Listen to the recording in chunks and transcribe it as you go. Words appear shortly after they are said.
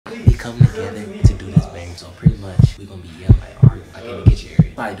coming together to do this bang. So pretty much we gonna be yelling like arguing like in the kitchen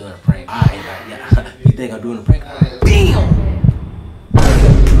area. Probably doing a prank. Alright, like, yeah. You think I'm doing a prank? Bam!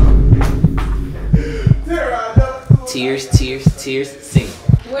 Tears, sing.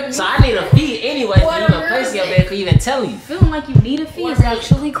 So I need a fee anyway for you to place your bed for even telling you. Feeling like you need a fee is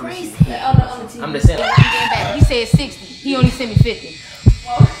actually crazy. I'm just saying. He said 60. He only sent me 50.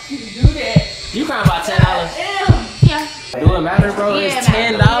 You do that. You crying about $10? Yeah. Do it matter, bro? Yeah, it's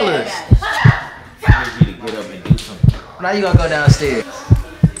 $10. I need you to get up and do something. Now you gonna go downstairs.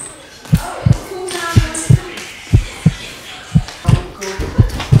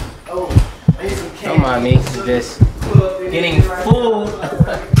 Don't mind me, just getting food.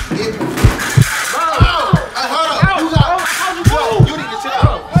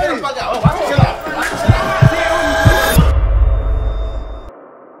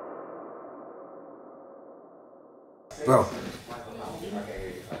 Bro.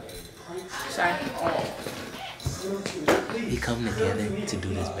 Sorry. We come together to do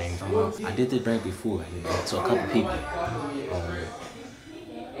this bang. I did this bang before, you know, to a couple people.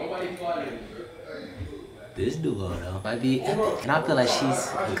 This duo though might be epic. And I feel like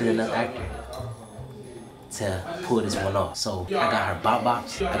she's a good enough actor to pull this one off. So I got her Bop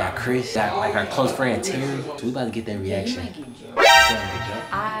Bops, I got Chris, got like her close friend Terry. So we about to get that reaction.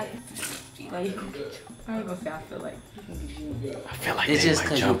 I feel like it's just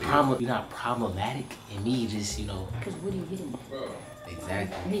because you're not problematic, and me just, you know. Because what are you getting?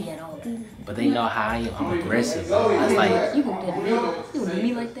 Exactly. Me at all. But they know how I am. I'm aggressive. Bro. It's like you gonna do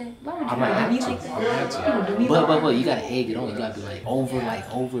me like that? Why would you I might have do me to. like that? I might have to. But you gotta egg it on. You gotta be like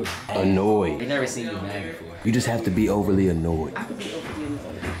over. Annoyed. They never seen you mad before. You just have to be overly annoyed. I could be overly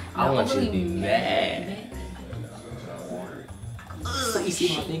annoyed. I want you to be mad. So you see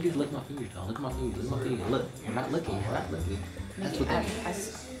my fingers? Look at my fingers, though. Look at my fingers. Look at my fingers. Look. You're not looking. You're not looking. That's what that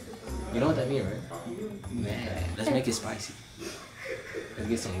means. You know what that means, right? Mad. Let's make it spicy. Let's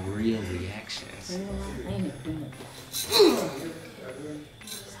get some real reactions.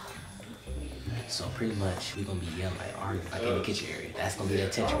 So pretty much we're gonna be yelling like arguing like in the kitchen area. That's gonna be the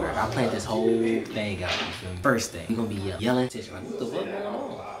attention grab. I planned this whole thing out. You feel me? First thing, we're gonna be yelling attention like what the fuck going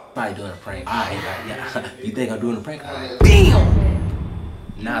on? Probably doing a prank. Alright, like, yeah. You think I'm doing a prank? Alright. Bam!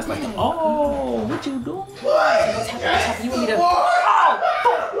 Now it's like, oh, what you doing? What's happening? You want me to?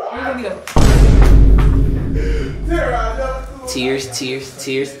 You want me to? Tears,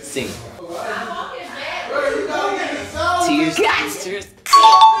 sing. Tears.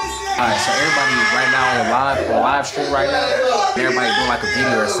 Alright, so everybody right now on live stream right now. Everybody doing like a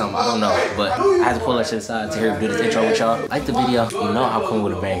video or something. I don't know, but I had to pull that shit aside to hear do this intro with y'all. Like the video, you know how I come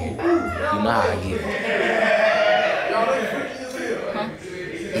with a banger. You know how I get it.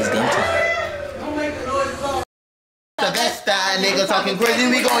 It's go time. Nigga talking crazy,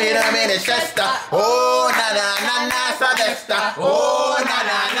 we gon' hit him in the chester. Oh, na na na na, Sylvester. Oh, na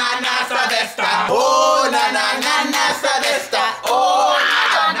na na na, Sylvester. Oh, na na na na, Sylvester. Oh,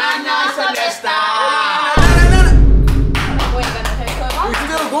 na na na, Sylvester. We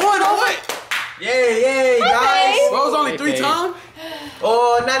still going on it? Yeah, guys. Well, it was only 3 times.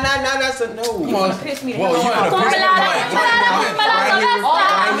 Oh, na na na, that's a no. Come on. Piss me. Whoa, you gotta piss me.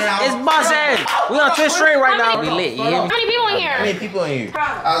 It's bussin'. We on Twitch stream right now. We lit, you hear me? How many people in here? How many people in here?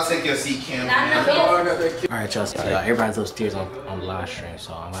 I'll take your seat, Cam. Alright, y'all. So, everybody's upstairs on the live stream,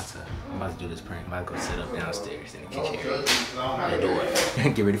 so I'm about to do this prank. I'm about to go sit up downstairs in the kitchen area. And do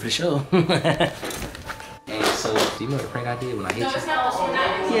it. Get ready for the show. Hey, so do you know the prank I did when I hit you? Yes.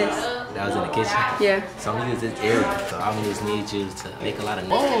 That was in the kitchen? Yeah. So I'm gonna use this area. So I'm gonna just need you to make a lot of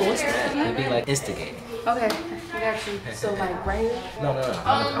noise. Oh, what's that? It'd be like instigate. Okay. I got you. So like right here? No.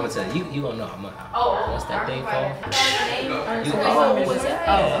 I'm gonna tell you. You gonna know. Once that thing falls. What's that?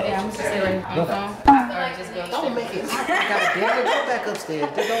 Oh, okay. I'm just gonna say right here. Alright, just go. Don't make it. Go back upstairs.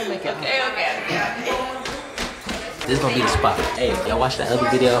 Don't make it. Okay. This is gonna be the spot. Hey, y'all watch the other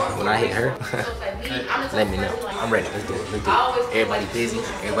video when I hit her? Let me know. I'm ready. Let's do it. Everybody busy.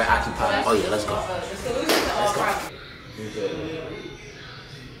 Everybody occupied. Oh yeah, let's go.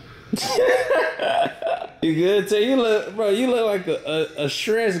 You good? Tell you look, bro. You look like a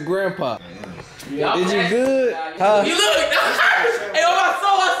stressed grandpa. Is you good? Huh? You look. Hey, on my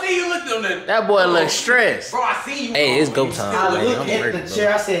soul, I see you looked on that. That boy look stressed. Bro, I see you. Hey, it's go time. I looked at the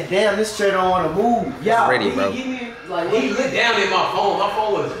chair. I said, "Damn, this chair don't want to move." Yeah, ready, bro. Like, when you look down at my phone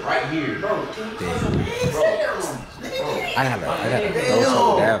was right here. Bro, I gotta throw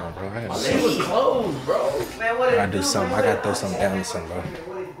something down, bro. it was closed, bro. Man, what I gotta do something. I gotta throw something down to something, bro.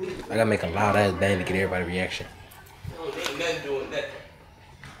 I gotta make a loud ass bang to get everybody reaction. Ain't nothing doing nothing.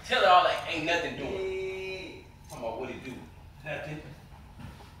 Tell her all that ain't nothing doing. Talking about what it do. Nothing.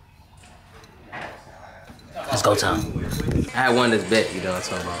 Let's go, Tom. I had won this bet, you know what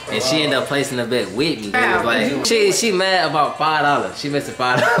I'm talking about. And she ended up placing the bet with me. It was like, she mad about $5. She missed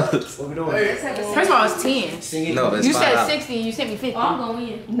 $5. What we doing? First of all, it's 10. No, it's you $5. said 60 and you sent me 50. Oh, I'm gonna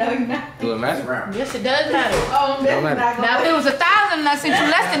win. No, you're not. Do it matter? Yes, it does matter. Oh, I'm Don't matter. Now, if it was 1,000 and I sent you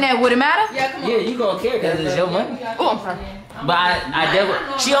less than that, would it matter? Yeah, come on. Yeah, you gonna care because it's your money. Oh, I'm sorry.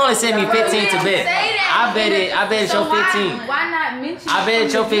 But she only sent me 15 to bet. I bet it's your 15. Why not mention I bet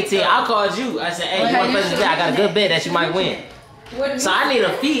it's your 15. I called you. I said, hey, you want to place this bet? I got a good bet that you might win. So I need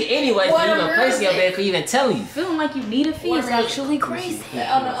a fee anyway for even placing your bet, for even telling you. Feeling like you need a fee is actually crazy.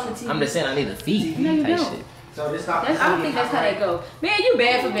 I'm just saying I need a fee. No, you type don't. shit. I don't think that's how they go. Man, you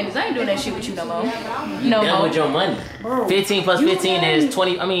bad for business. I ain't doing that shit with you no more. No Done more. with your money. 15 plus 15 is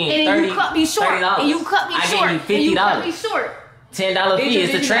 20. I mean, And 30. you cut me short. $30. And you cut me short. I gave you $50. And you cut me short. $10 fee.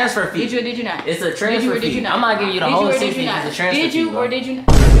 It's the transfer fee. Did you or did you not? It's a transfer Did you or did fee. you not? I'm not giving you the Did whole you or 60. did you not? It's a transfer fee. Did you bro. or did you not?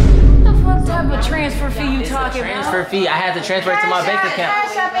 What the fuck type of transfer fee you It's a talking transfer about? fee. I had to transfer it to my bank account.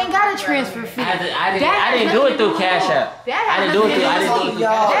 Cash App ain't got a transfer fee. I didn't do it through Cash App. I didn't do it through Cash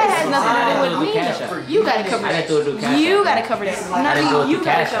That has App. nothing to do I with didn't do it me. through Cash App. You gotta cover I that. didn't do it through Cash App. You gotta cover that. I didn't do it You through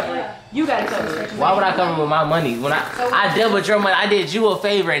gotta Cash App. cover it. You gotta cover it. Why would I cover with my money? When I doubled your money, I did you a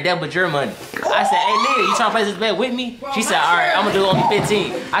favor and doubled your money. I said, hey nigga, you trying to place this bet with me? She said, all right, I'm gonna do only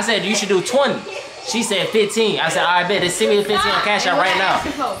 15. I said, you should do 20. She said 15. I said, all right, bet. Just send me the 15 on Cash App right now.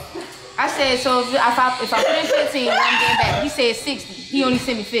 I said, so if I put in 15, what I'm getting back? He said 60. He only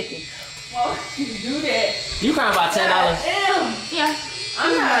sent me 50. Well, you do that. You crying about $10? Yeah.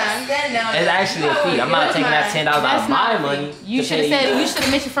 I'm not standing down. It's actually a fee. I'm not taking that $10 out of my money. You should have said, you should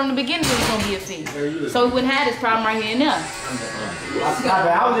have mentioned from the beginning it was gonna be a fee. So we wouldn't have this problem right here and now.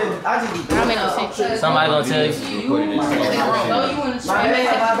 That make no sense. Somebody gonna tell you. Oh, you want to try?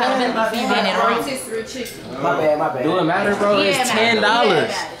 You being it wrong. My bad. Do it matter, bro? It's $10. Yeah,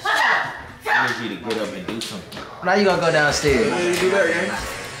 I need you to get up and do something. Now you gonna go downstairs.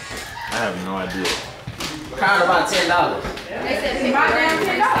 I have no idea. Crying about $10. They said take my damn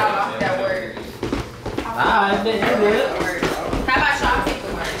 $10 off that word. Alright, bet you good. How about y'all pick the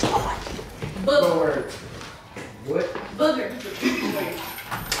word? Booger. What? Booger.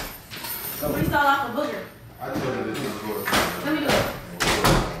 We start off a booger. I told her this is good. Let me do it.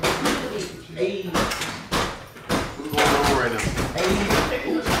 What's going on right now?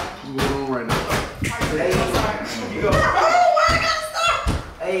 What's going on right now?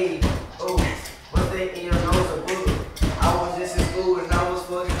 Hey, oh, what's that in your nose? A booger. I was just in school and I was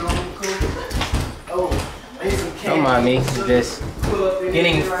fucking on cool. Oh, I need some candy. Don't mind me, just Pull up in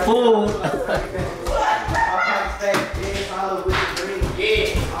getting here right food. now.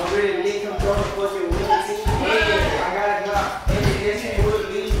 Yeah, I'm ready to lick him down the fucking window. Yeah, I gotta go out. And this would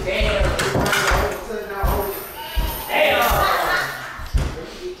be damn.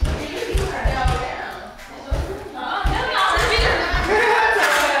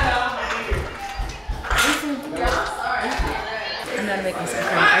 I'm not making sense.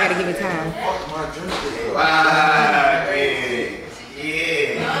 I gotta give it time.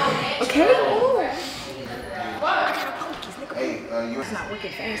 Yeah. Okay. Hey, you It's not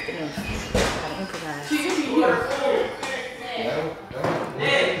working fast enough. Gotta improvise.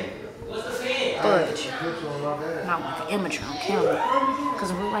 Fudge. Not like an amateur on camera. Because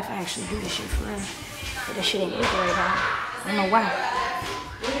in real life, I actually do this shit for real. But that shit ain't working right now. I don't know why.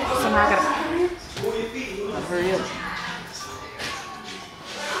 So now I gotta hurry up.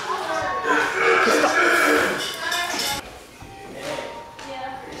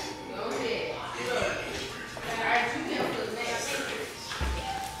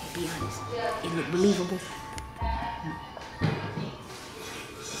 Be honest. It looked believable.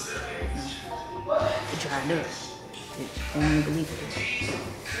 It dried up. It only believable.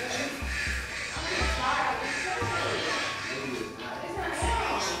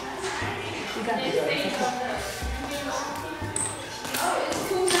 We got this.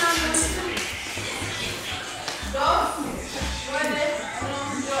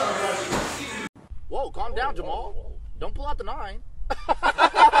 Whoa, calm down, Jamal. Don't pull out the 9.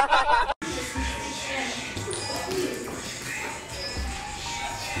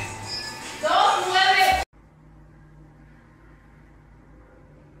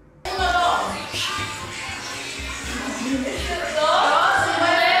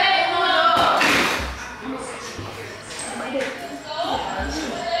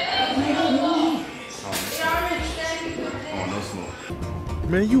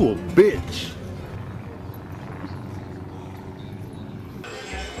 Man, you a bitch.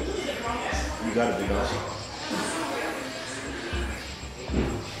 You gotta be nice.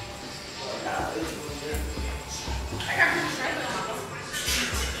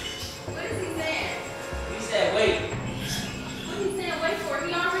 He said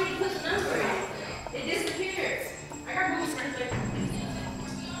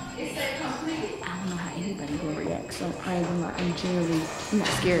don't know how anybody will react. So I ain't gonna lie, I'm not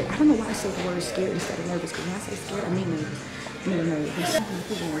scared. I don't know why I say the word scared instead of nervous, because when I say scared, I mean nervous. I mean nervous.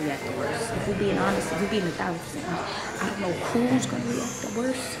 Who's gonna react the worst? If we're being honest, if we're being 1,000%, I don't know who's gonna react the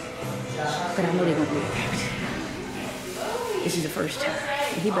worst, but I know they're gonna react. This is the first time.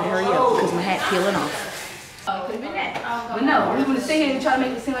 And he better hurry up, because my hat peeling off. Could have been that. But no, we're gonna sit here and try to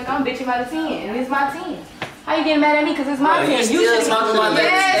make it seem like I'm bitching about a 10, and it's my 10. How you getting mad at me? Because it's my 10. You still talking about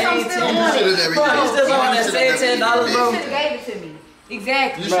that I'm still $10. Bro, you still talking about that same $10, bro? You should have gave it to me.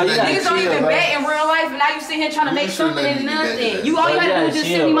 Exactly. Bro, Niggas don't even bet in real life, and now you sit here trying to make something into nothing. All you gotta do is just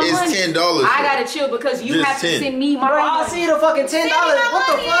send me my money. It's $10. I gotta chill because you have to send me my money. I'll see the fucking $10.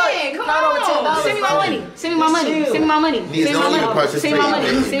 What the fuck? Come on. Send me my money. Send me my money. Send me my money. Send me my money. Send me my money.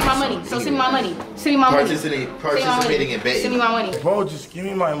 Send me my money. So send me my money. Send me my money. Participating in betting. Send me my money. Bro, just give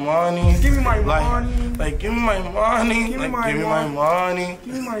me my money. Give me my money. Like, give me my money. Give me my money.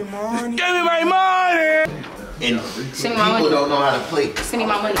 Give me my money. Give me my money. And people don't know how to play. Send me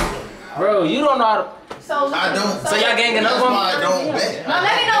my money. Bro, you don't know how to. I don't. So y'all ganging up on me? I don't bet. No,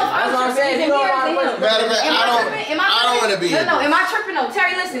 let me know. That's what I'm saying. You don't know how to play. I don't want to be. No, am I tripping? No,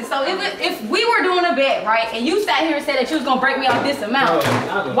 Terry, listen. So if we were doing a bet, right, and you sat here and said that you was gonna break me off this amount,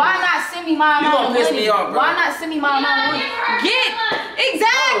 why not send me my amount of money? Why not send me my amount of money?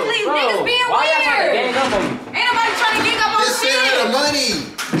 Exactly. Niggas being weird. Why y'all trying to gang up on me? Ain't nobody trying to gang up on Just shit. send her the money.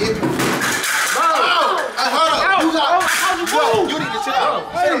 Hold up. You need to chill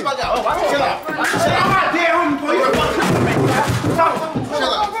out. Chill the fuck out. Chill out. Chill out.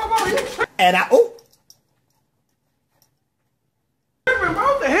 And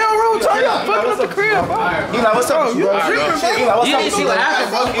what the hell, bro? Turn up, fucking up the crib, bro. Eli, what's up? You tripping, bro? Eli, what's up? You didn't see what happened,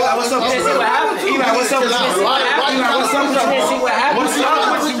 bro. Eli, what's up? You didn't see what happened. Eli, what's up? Eli, what's up? You didn't see what happened. What's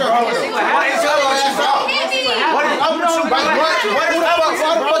up with you, bro? What is up with you, bro? What is up with you, bro? Why the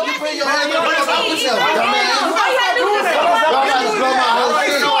fuck you put your hand up with yourself, dumbass?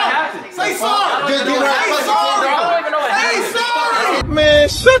 Say sorry. Just get her $10. Man,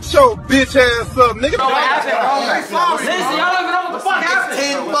 shut your bitch ass up, nigga. What happened, bro? Listen, y'all don't even know what the fuck happened.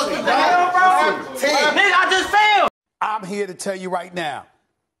 10 fucking dollars. 10. Nigga, I just failed. I'm here to tell you right now,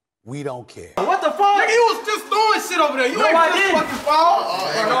 we don't care. What the fuck? Nigga, you was just throwing shit over there. You ain't just fucking fall.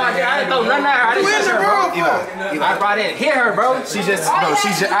 No, I didn't throw nothing at her. I didn't touch her, bro. I brought in. Hit her, bro. She just, no, she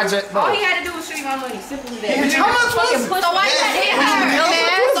just, I just, All he had to do was show you my money. Simple as that. How much was it? So why you had to hit her?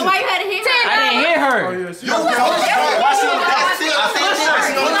 So why you had to hit her? I didn't hit her. That's bro, don't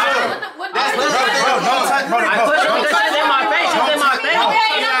touch, bro. I pushed her because she's in my face. She's in my face. Don't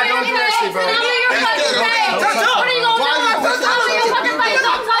do that shit, bro. What are you gonna do? Touch her. Don't touch her.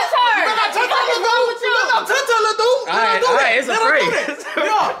 What's wrong with you? Touch her, little dude. All right, it's a prank. Yo,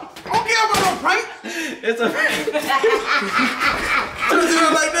 don't care about no prank. It's a prank.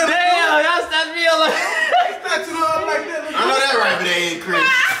 Like that. Damn, y'all stepped me on like that. I know that right, but they ain't Chris.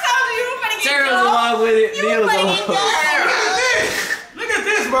 Sarah was along with it. Neil was along with it. Look at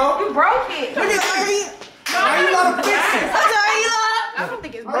this, bro. You broke it. Look at that. How you gotta fix it? I don't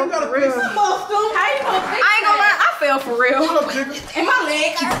think it's How you broken. gotta fix it? How you gonna fix it? I ain't gonna lie, I fell for real. And my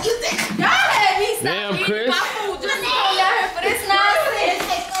leg hurt. Y'all had me stop Damn, eating Chris. my food just to come down here for this nonsense.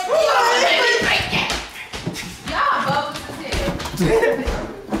 Y'all bubbles as hell.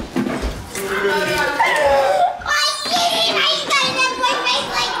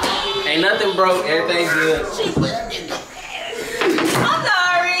 Ain't nothing broke. Everything's good. I'm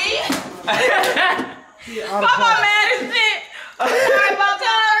sorry. Papa mad as shit. I'm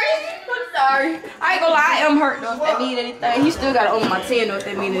sorry. I'm sorry. I ain't gonna lie, I am hurt though if that mean anything. You still gotta own my 10 though if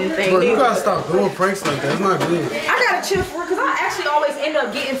that mean anything. Bro, you gotta stop doing pranks like that. It's not good. I gotta chill for it because I actually always end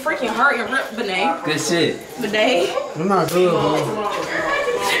up getting freaking hurt and ripped. Benet. Good shit. Benet. It's not good, bro.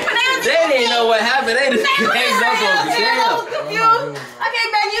 They didn't know what happened. They just came up on me. Damn. I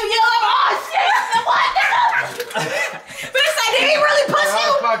came back, you yell up, oh shit, I said, what, nigga? But it's like, did he really push you? Out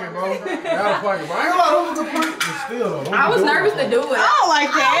of pocket, bro. Out of pocket, bro. I ain't gonna lie, that was a prank, but still, though. I was nervous to do it. I don't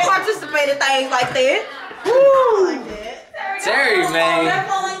like that. I don't participate in things like that. Woo. Terry, man.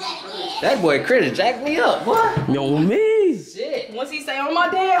 That boy Chris jacked me up. What? Yo, me. Shit. Once he say, oh my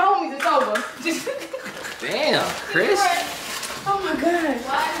dead homies, it's over. Damn, Chris. Oh my god.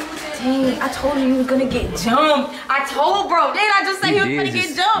 Dang, I told you was gonna get jumped. I told bro. Didn't I just say he was gonna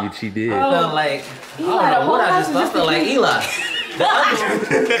get jumped? She did. I felt like, I don't know what I just felt. I felt like Eli.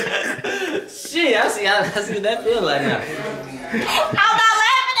 Shit, I see what that feel like now. I'm not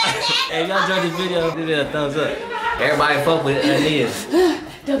laughing at that. Hey, if y'all enjoyed this video, give it a thumbs up. Everybody fuck with Aeneas.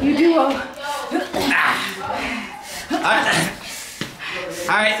 W duo. Alright.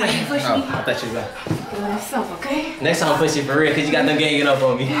 Alright. Oh, I thought you were going. this up, okay? Next time I'm push it for real, cause you got them ganging up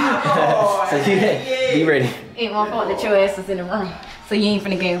on me. So be ready. Ain't my fault that your ass was in the room. So you ain't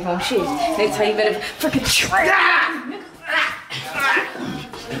finna gang up on shit. Next time you better freaking try.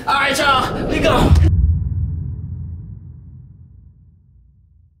 Alright, y'all, we go.